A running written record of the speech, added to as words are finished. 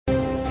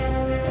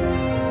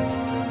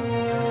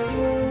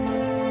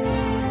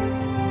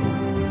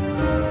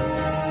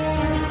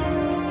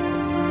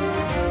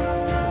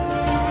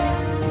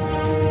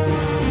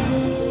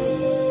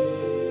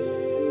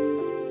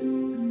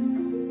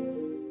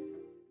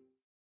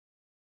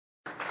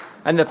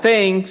And the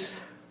things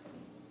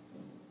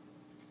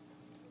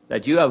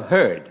that you have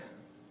heard,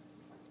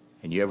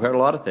 and you have heard a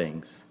lot of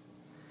things,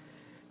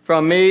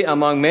 from me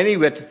among many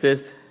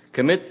witnesses,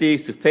 commit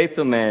these to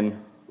faithful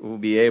men who will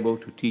be able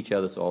to teach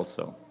others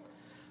also.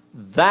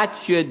 That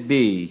should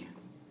be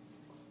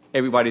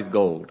everybody's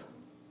goal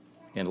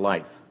in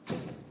life.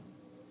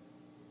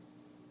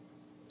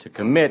 To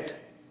commit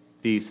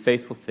these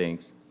faithful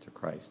things to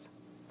Christ.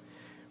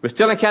 We're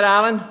still in Cat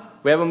Island.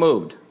 We haven't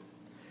moved.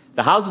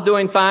 The house is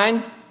doing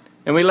fine,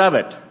 and we love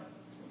it.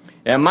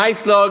 And my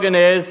slogan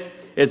is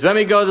when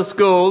we go to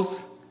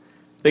schools,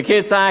 the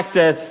kids ask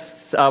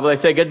us, they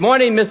say, "Good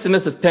morning, Mr. and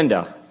Mrs.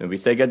 Pinder." And we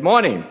say, "Good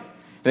morning."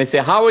 And they say,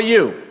 "How are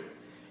you?"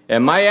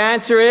 And my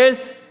answer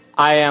is,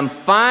 "I am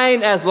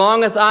fine as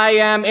long as I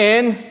am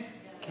in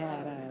Cat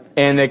Island."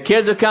 And the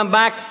kids will come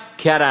back,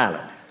 Cat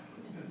Island.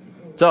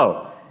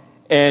 So,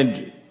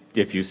 and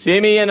if you see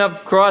me in a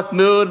cross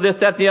mood, this,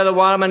 that, the other,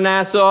 while I'm in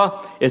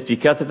Nassau, it's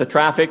because of the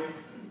traffic.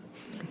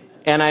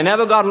 And I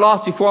never got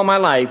lost before in my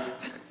life,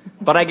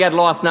 but I get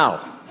lost now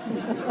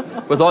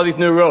with all these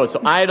new roads.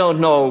 So I don't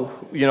know,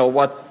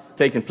 what's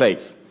taking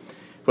place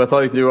with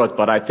all these new roads.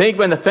 But I think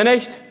when they're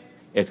finished,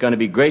 it's going to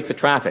be great for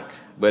traffic.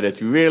 But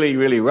it's really,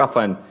 really rough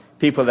on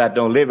people that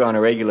don't live on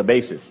a regular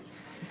basis.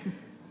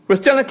 We're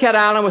still in Cat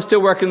Island. We're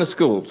still working the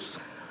schools.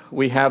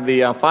 We have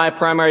the 5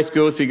 primary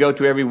schools we go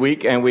to every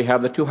week, and we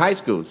have the 2 high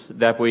schools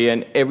that we're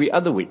in every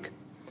other week.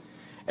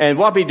 And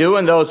what we do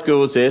in those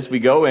schools is we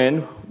go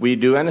in, we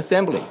do an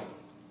assembly.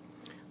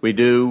 We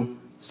do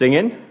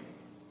singing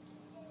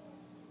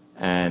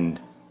and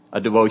a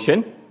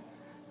devotion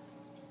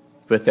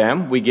with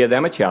them. We give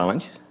them a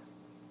challenge.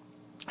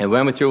 And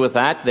when we're through with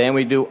that, then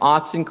we do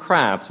arts and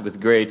crafts with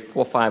grades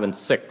 4, 5, and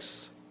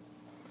 6.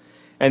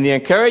 And the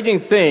encouraging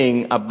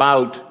thing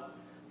about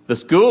the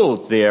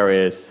schools there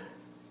is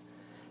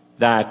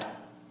that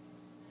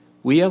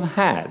we have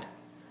had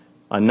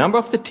a number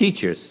of the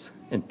teachers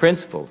and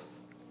principals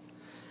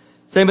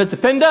say, "Mr.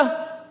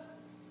 Pinder,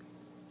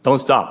 don't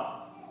stop.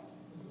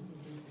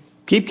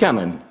 Keep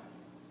coming,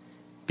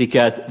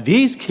 because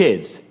these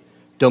kids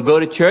don't go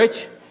to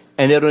church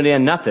and they don't hear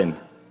nothing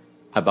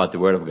about the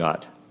Word of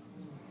God."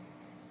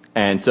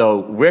 And so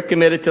we're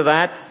committed to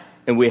that,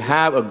 and we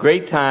have a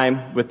great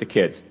time with the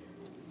kids.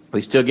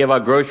 We still give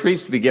out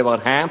groceries. We give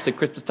out hams at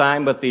Christmas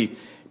time with the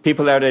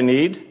people that are in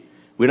need.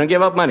 We don't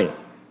give up money.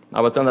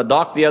 I was on the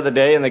dock the other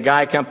day, and the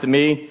guy came to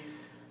me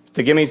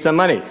to give me some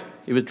money.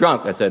 He was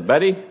drunk. I said,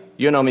 "Buddy,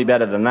 you know me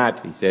better than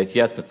that." He says,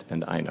 "Yes, Mr.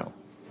 Pinder, I know.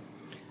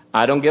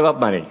 I don't give up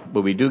money,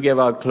 but we do give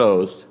out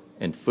clothes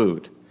and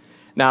food."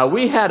 Now,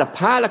 we had a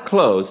pile of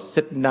clothes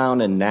sitting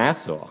down in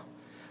Nassau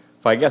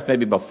for, I guess,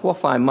 maybe about 4 or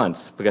 5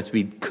 months, because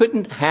we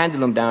couldn't handle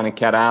them down in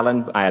Cat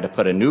Island. I had to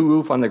put a new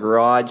roof on the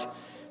garage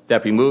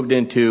that we moved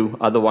into,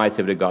 otherwise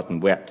it would have gotten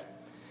wet.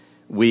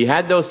 We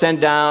had those sent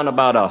down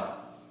about a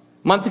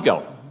month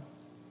ago,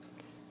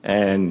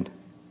 and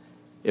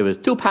it was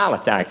 2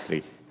 pallets,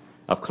 actually,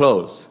 of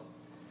clothes.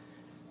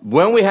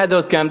 When we had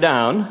those come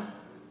down,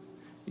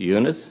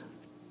 Eunice,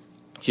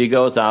 she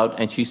goes out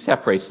and she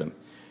separates them.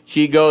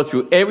 She goes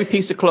through every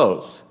piece of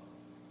clothes.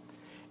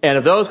 And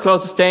if those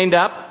clothes are stained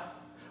up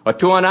or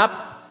torn up,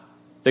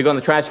 they go in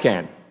the trash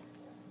can.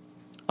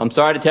 I'm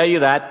sorry to tell you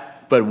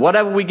that, but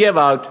whatever we give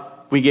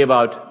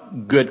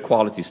out good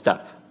quality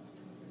stuff.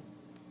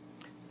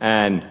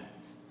 And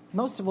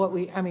most of what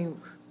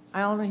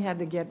I only had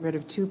to get rid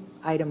of 2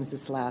 items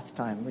this last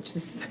time,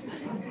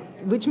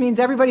 which means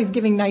everybody's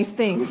giving nice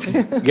things.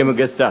 Give them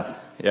good stuff,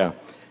 yeah.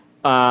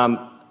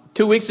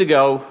 2 weeks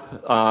ago,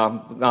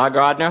 our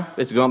gardener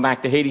is going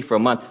back to Haiti for a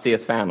month to see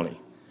his family.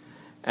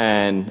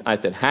 And I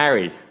said,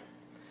 "Harry,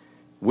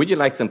 would you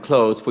like some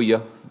clothes for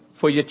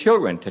your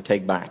children to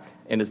take back?"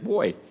 And his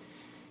boy.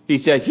 He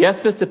says,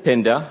 "Yes, Mr.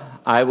 Pinder,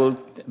 I will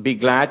be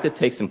glad to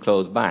take some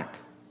clothes back."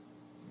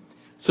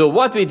 So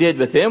what we did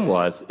with him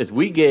is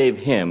we gave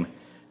him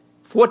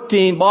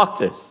 14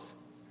 boxes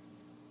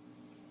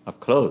of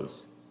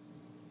clothes.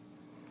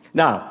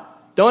 Now,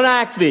 don't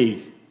ask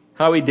me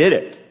how he did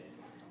it,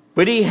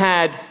 but he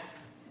had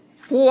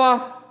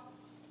 4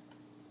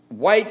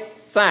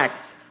 white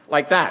sacks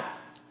like that.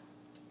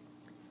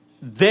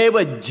 They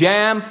were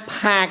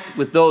jam-packed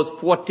with those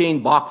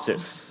 14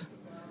 boxes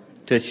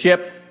to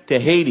ship to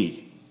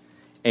Haiti.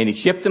 And he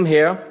shipped them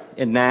here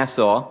in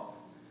Nassau.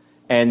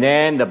 And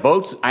then the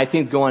boat's, I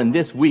think, going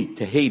this week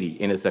to Haiti.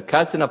 And it's a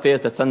cousin of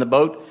his that's on the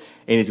boat,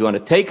 and he's going to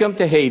take them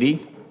to Haiti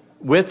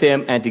with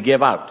him and to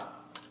give out.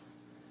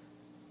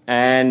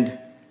 And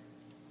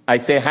I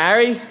say,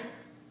 "Harry,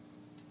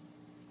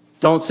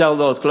 don't sell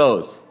those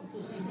clothes."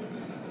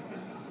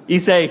 He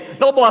say,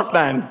 "No, boss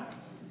man.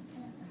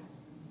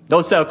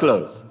 Don't sell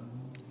clothes."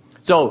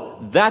 So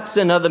that's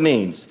another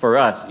means for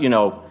us,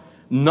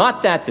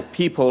 not that the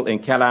people in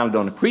Cat Island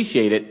don't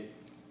appreciate it.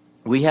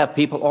 We have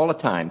people all the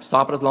time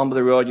stop at us along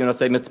the road,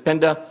 say, "Mr.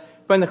 Pinder,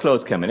 when the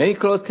clothes come in?" Any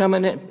clothes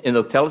coming in, and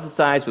they'll tell us the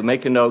size, we'll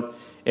make a note,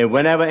 and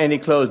whenever any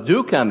clothes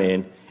do come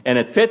in and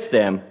it fits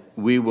them,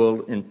 we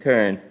will in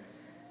turn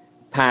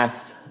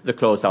pass the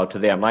clothes out to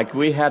them. Like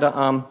we had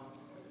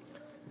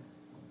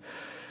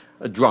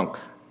drunk.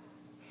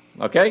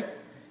 Okay?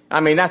 I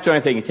mean, that's the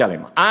only thing you tell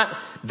him.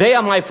 They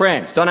are my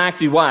friends. Don't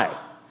ask me why.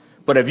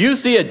 But if you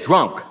see a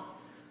drunk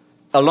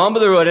along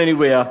the road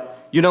anywhere,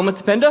 you know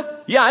Mr.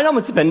 Pender? Yeah, I know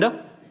Mr.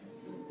 Pender.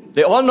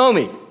 They all know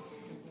me.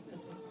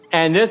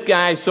 And this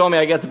guy saw me,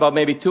 I guess, about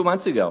maybe 2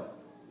 months ago.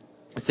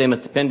 I said,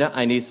 Mr. Pender,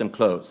 I need some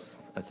clothes.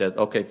 I said,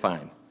 okay,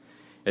 fine.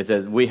 It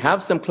says, we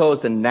have some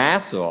clothes in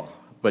Nassau,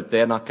 but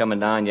they're not coming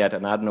down yet,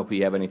 and I don't know if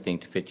we have anything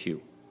to fit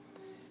you.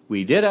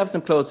 We did have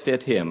some clothes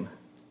fit him,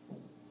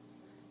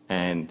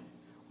 and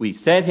we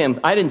sent him.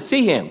 I didn't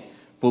see him,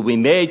 but we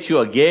made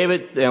sure,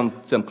 gave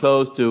some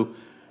clothes to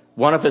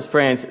one of his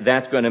friends.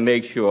 That's going to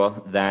make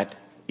sure that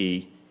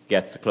he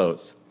gets the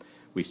clothes.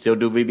 We still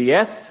do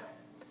VBS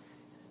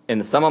in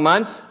the summer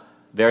months.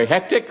 Very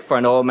hectic for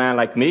an old man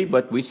like me,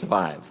 but we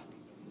survive.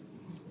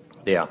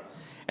 Yeah.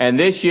 And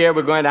this year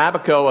we're going to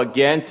Abaco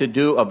again to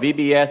do a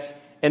VBS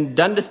in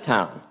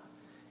Dundastown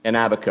in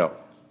Abaco.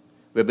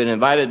 We've been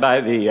invited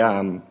by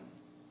the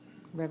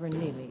Reverend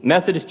Neely.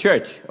 Methodist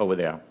Church over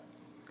there.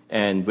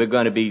 And we're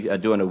going to be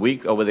doing a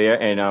week over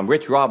there. And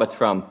Rich Roberts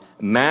from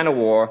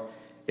Manowar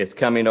is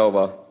coming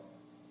over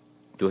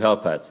to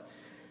help us.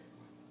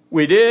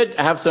 We did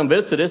have some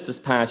visitors this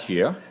past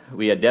year.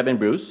 We had Deb and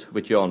Bruce,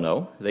 which you all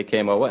know. They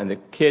came over, and the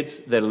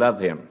kids, they love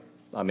him.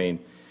 I mean,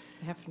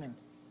 Hefner.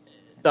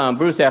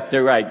 Bruce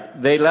Hefner, right.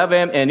 They love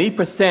him, and he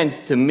presents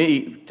to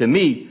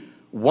me,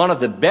 one of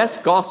the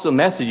best gospel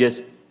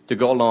messages to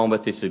go along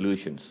with the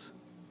solutions.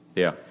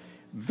 Yeah.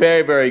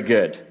 Very, very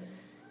good.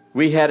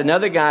 We had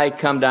another guy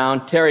come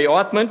down, Terry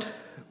Ortman,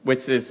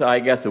 which is, I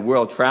guess, a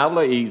world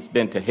traveler. He's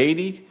been to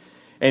Haiti,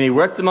 and he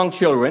works among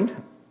children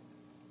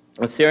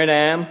in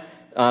Suriname,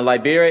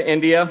 Liberia,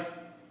 India,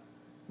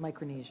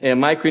 Micronesia. and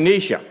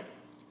Micronesia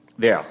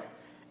there.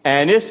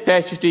 And his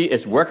specialty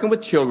is working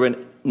with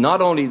children.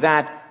 Not only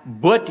that,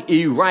 but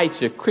he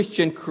writes a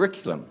Christian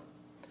curriculum.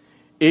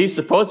 He's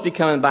supposed to be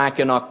coming back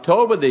in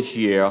October this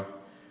year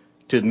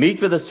to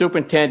meet with the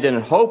superintendent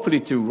and hopefully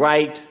to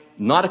write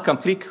not a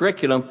complete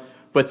curriculum,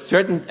 but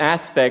certain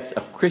aspects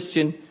of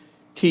Christian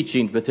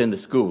teaching within the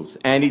schools.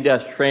 And he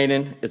does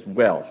training as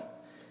well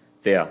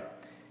there.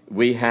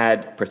 We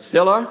had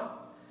Priscilla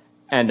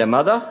and the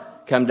mother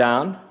come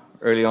down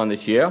early on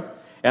this year.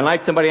 And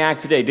like somebody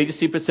asked today, did you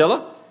see Priscilla?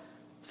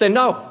 I said,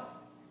 no.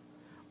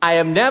 I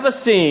have never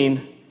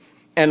seen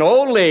an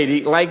old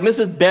lady like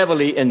Mrs.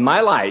 Beverly in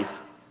my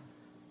life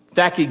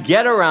that could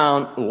get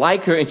around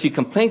like her, and she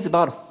complains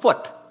about a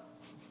foot.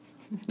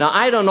 Now,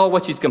 I don't know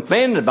what she's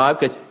complaining about,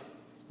 because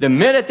the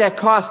minute that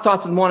car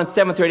starts in the morning,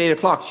 7:30, 8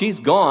 o'clock, she's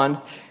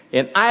gone,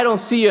 and I don't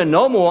see her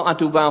no more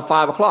until around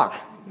 5 o'clock.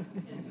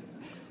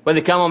 When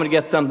they come home and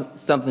get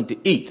something to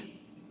eat.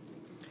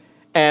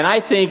 And I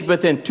think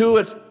within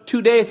 2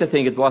 days, I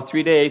think it was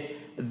 3 days,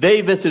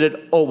 they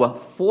visited over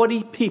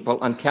 40 people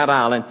on Cat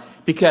Island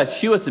because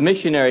she was the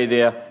missionary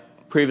there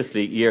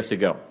previously years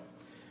ago.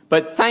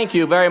 But thank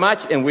you very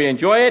much, and we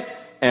enjoy it,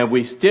 and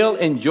we still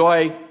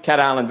enjoy Cat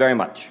Island very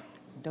much.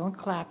 Don't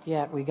clap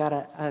yet.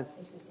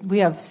 We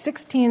have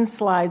 16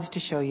 slides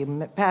to show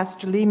you.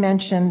 Pastor Lee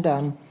mentioned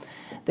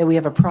that we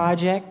have a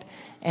project,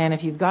 and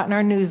if you've gotten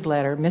our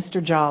newsletter,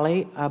 Mr.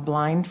 Jolly, a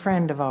blind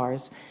friend of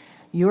ours,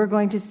 you're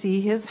going to see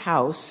his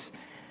house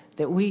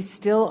that we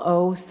still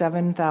owe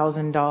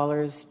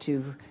 $7,000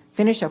 to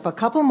finish up a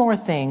couple more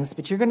things,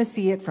 but you're going to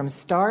see it from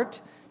start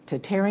to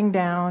tearing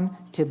down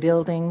to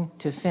building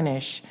to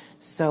finish.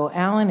 So,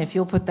 Alan, if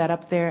you'll put that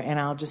up there, and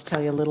I'll just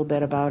tell you a little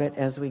bit about it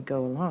as we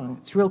go along.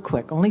 It's real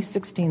quick, only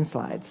 16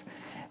 slides.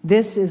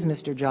 This is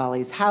Mr.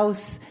 Jolly's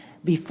house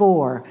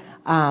before.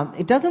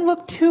 It doesn't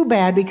look too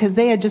bad because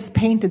they had just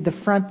painted the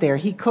front there.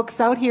 He cooks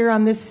out here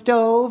on this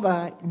stove.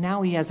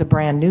 Now he has a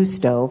brand new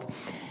stove.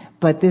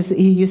 But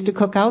he used to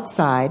cook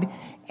outside.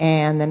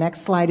 And the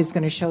next slide is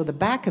going to show the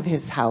back of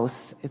his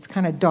house. It's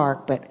kind of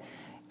dark, but,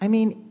 I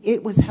mean,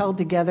 it was held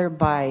together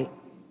by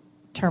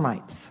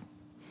termites.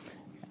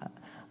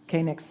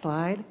 Okay, next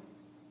slide.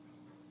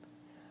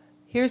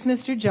 Here's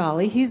Mr.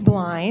 Jolly. He's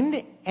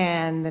blind.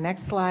 And the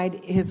next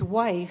slide, his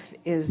wife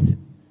is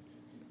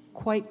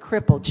quite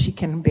crippled. She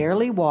can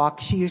barely walk.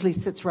 She usually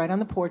sits right on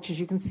the porch. As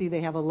you can see,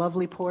 they have a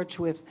lovely porch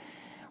with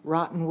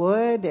rotten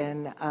wood,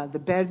 and the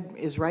bed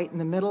is right in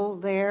the middle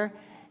there.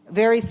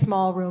 Very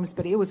small rooms,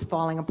 but it was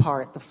falling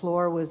apart. The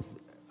floor was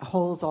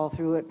holes all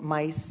through it,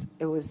 mice.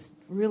 It was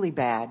really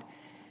bad.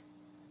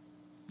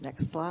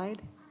 Next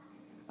slide.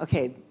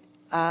 Okay,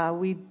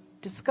 we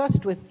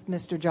discussed with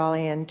Mr.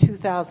 Jolly in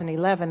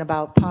 2011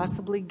 about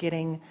possibly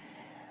getting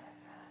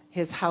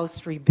his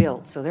house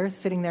rebuilt. So they're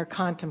sitting there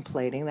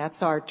contemplating.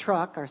 That's our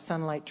truck, our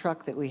Sonlight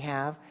truck that we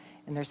have,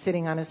 and they're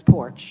sitting on his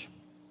porch.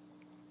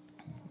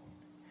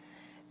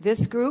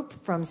 This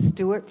group from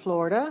Stuart,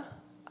 Florida,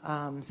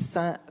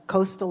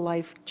 Coastal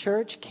Life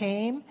Church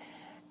came,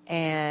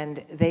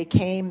 and they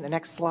came, the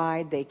next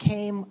slide, they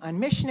came on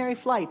missionary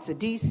flights, a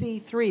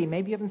DC-3.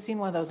 Maybe you haven't seen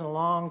one of those in a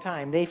long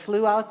time. They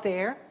flew out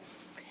there,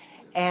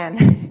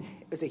 and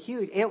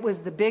it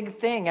was the big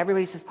thing.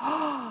 Everybody says,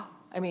 oh,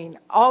 I mean,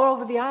 all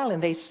over the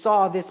island, they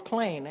saw this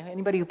plane. And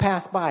anybody who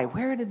passed by,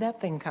 where did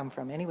that thing come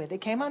from? Anyway, they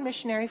came on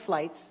missionary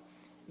flights.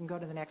 You can go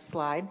to the next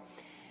slide.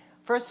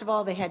 First of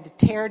all, they had to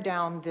tear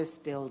down this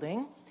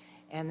building.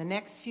 And the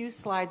next few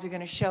slides are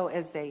going to show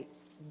as they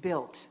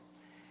built.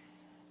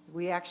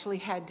 We actually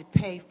had to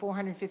pay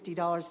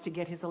 $450 to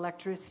get his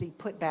electricity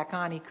put back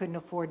on. He couldn't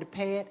afford to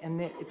pay it.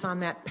 And it's on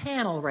that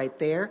panel right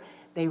there.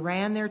 They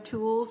ran their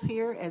tools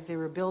here as they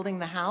were building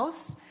the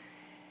house.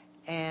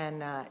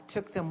 And it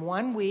took them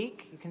 1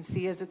 week. You can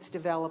see as it's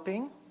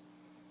developing.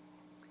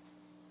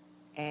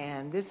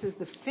 And this is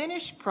the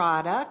finished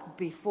product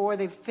before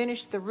they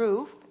finished the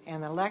roof.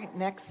 And the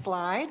next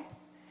slide,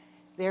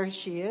 there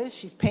she is.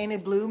 She's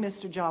painted blue.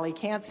 Mr. Jolly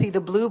can't see the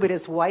blue, but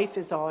his wife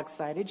is all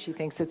excited. She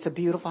thinks it's a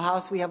beautiful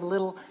house. We have a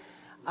little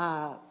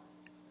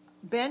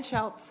bench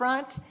out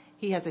front.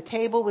 He has a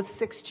table with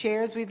 6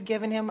 chairs we've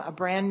given him, a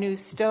brand new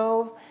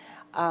stove.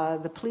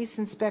 The police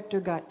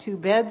inspector got 2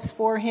 beds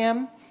for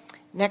him.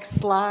 Next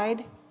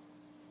slide.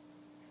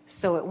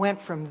 So it went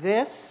from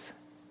this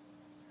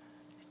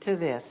to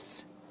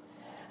this.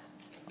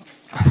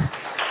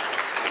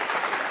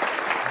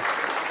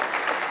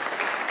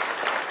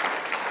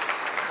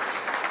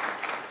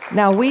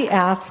 Now, we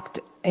asked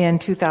in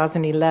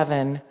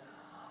 2011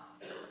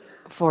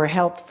 for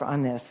help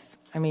on this.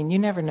 I mean, you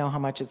never know how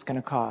much it's going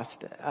to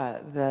cost.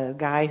 The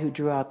guy who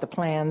drew out the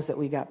plans that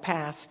we got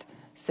passed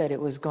said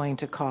it was going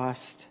to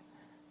cost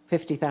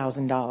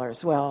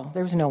 $50,000. Well,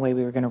 there was no way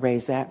we were going to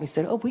raise that. We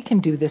said, we can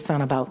do this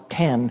on about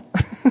 10.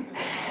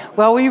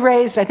 Well, we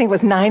raised, I think it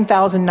was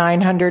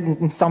 $9,900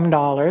 and some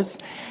dollars.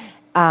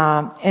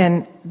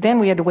 And then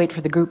we had to wait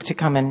for the group to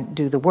come and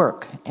do the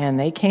work. And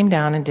they came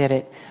down and did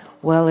it.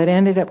 Well, it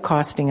ended up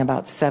costing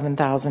about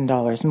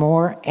 $7,000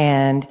 more.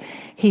 And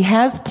he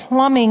has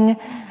plumbing.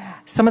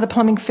 Some of the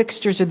plumbing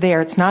fixtures are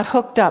there. It's not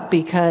hooked up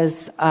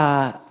because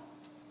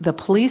the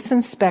police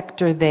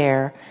inspector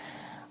there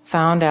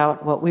found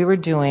out what we were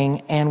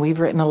doing, and we've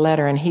written a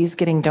letter, and he's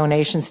getting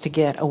donations to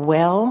get a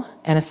well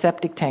and a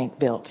septic tank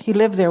built. He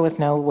lived there with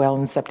no well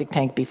and septic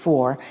tank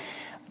before,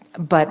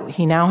 but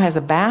he now has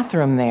a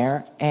bathroom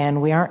there,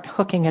 and we aren't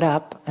hooking it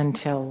up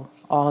until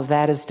all of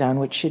that is done,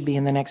 which should be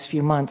in the next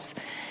few months.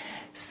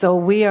 So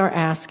we are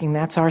asking,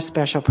 that's our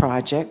special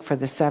project, for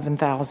the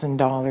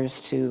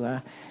 $7,000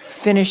 to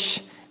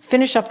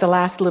finish up the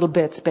last little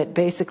bits, but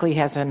basically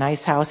has a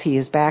nice house. He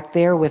is back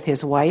there with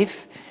his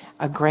wife,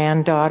 a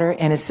granddaughter,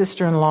 and his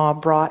sister-in-law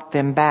brought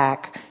them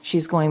back.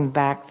 She's going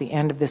back the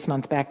end of this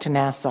month back to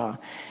Nassau.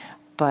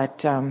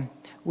 But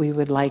we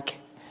would like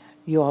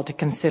you all to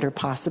consider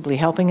possibly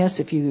helping us.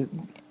 If you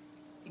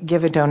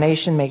give a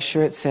donation, make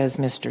sure it says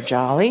Mr.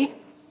 Jolly.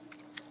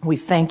 We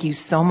thank you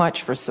so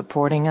much for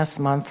supporting us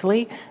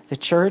monthly, the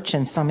church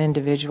and some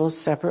individuals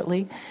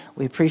separately.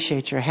 We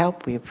appreciate your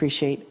help. We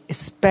appreciate,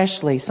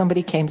 especially,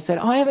 somebody came and said,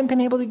 I haven't been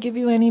able to give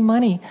you any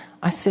money.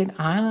 I said,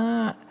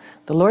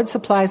 the Lord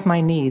supplies my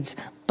needs,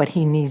 but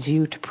he needs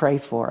you to pray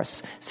for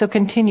us. So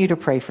continue to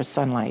pray for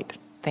Sonlight.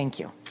 Thank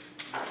you.